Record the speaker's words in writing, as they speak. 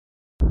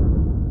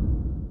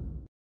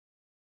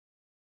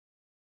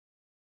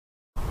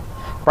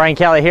Brian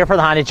Kelly here for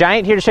the Honda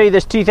Giant, here to show you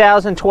this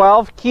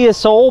 2012 Kia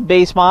Soul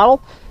base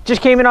model.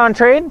 Just came in on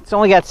trade. It's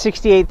only got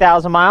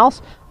 68,000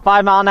 miles,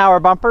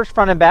 5-mile-an-hour bumpers,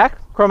 front and back,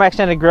 chrome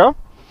accented grille,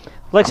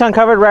 Licks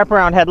uncovered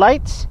wraparound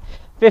headlights,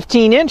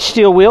 15-inch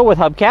steel wheel with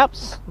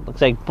hubcaps,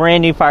 looks like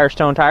brand new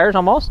Firestone tires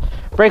almost,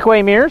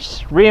 breakaway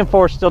mirrors,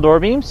 reinforced steel door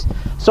beams,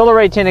 solar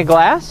ray tinted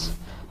glass.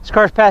 This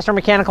car's passed our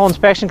mechanical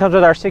inspection, comes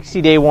with our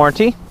 60-day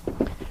warranty.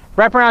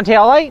 Wraparound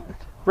taillight,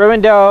 rear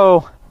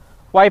window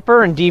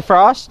wiper and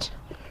defrost,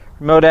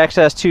 remote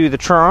access to the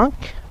trunk,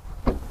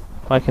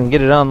 if I can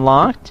get it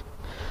unlocked.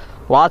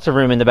 Lots of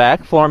room in the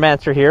back. Floor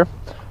mats are here.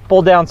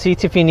 Fold down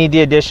seats if you need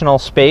the additional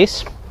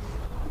space.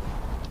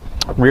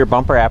 Rear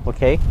bumper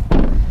applique.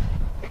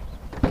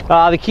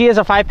 The Kia is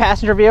a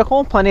 5-passenger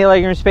vehicle, plenty of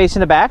legroom space in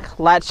the back,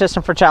 latch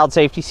system for child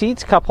safety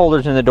seats, cup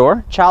holders in the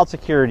door, child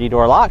security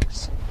door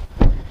locks.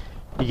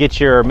 You get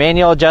your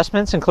manual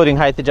adjustments, including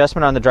height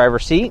adjustment on the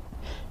driver's seat,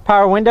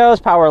 power windows,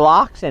 power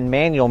locks, and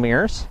manual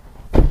mirrors.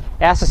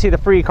 Ask to see the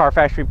free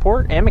Carfax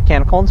report and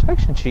mechanical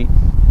inspection sheet.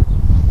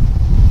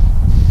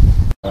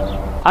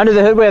 Under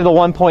the hood we have the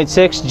 1.6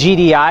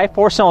 GDI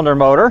 4-cylinder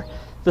motor,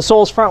 the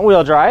Soul's front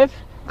wheel drive,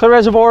 clear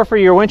reservoir for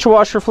your windshield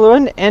washer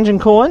fluid, engine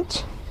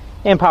coolant,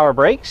 and power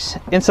brakes,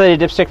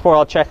 insulated dipstick for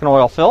oil check and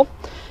oil fill,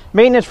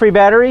 maintenance free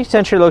battery,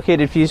 centrally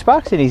located fuse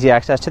box, and easy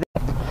access to the.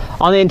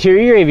 On the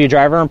interior you have your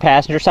driver and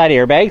passenger side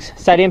airbags,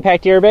 side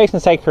impact airbags,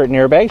 and side curtain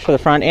airbags for the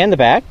front and the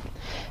back.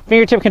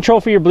 Fingertip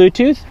control for your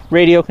Bluetooth,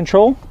 radio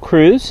control,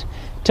 cruise,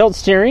 tilt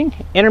steering,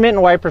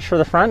 intermittent wipers for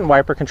the front and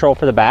wiper control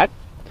for the back.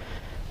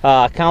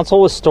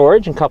 Console with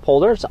storage and cup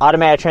holders,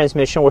 automatic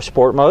transmission with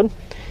sport mode,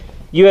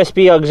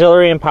 USB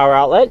auxiliary and power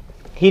outlet,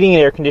 heating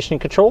and air conditioning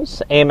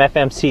controls,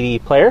 AM/FM CD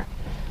player,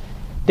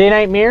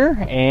 day-night mirror,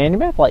 and your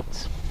map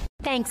lights.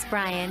 Thanks,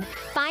 Brian.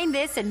 Find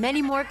this and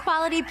many more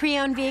quality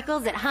pre-owned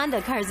vehicles at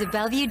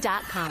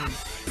HondaCarsOfBellevue.com.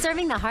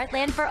 Serving the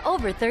heartland for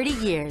over 30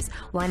 years,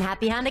 one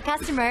happy Honda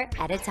customer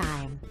at a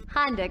time.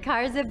 Honda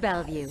Cars of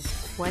Bellevue.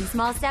 One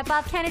small step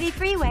off Kennedy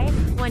Freeway,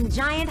 one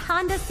giant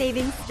Honda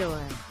savings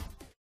store.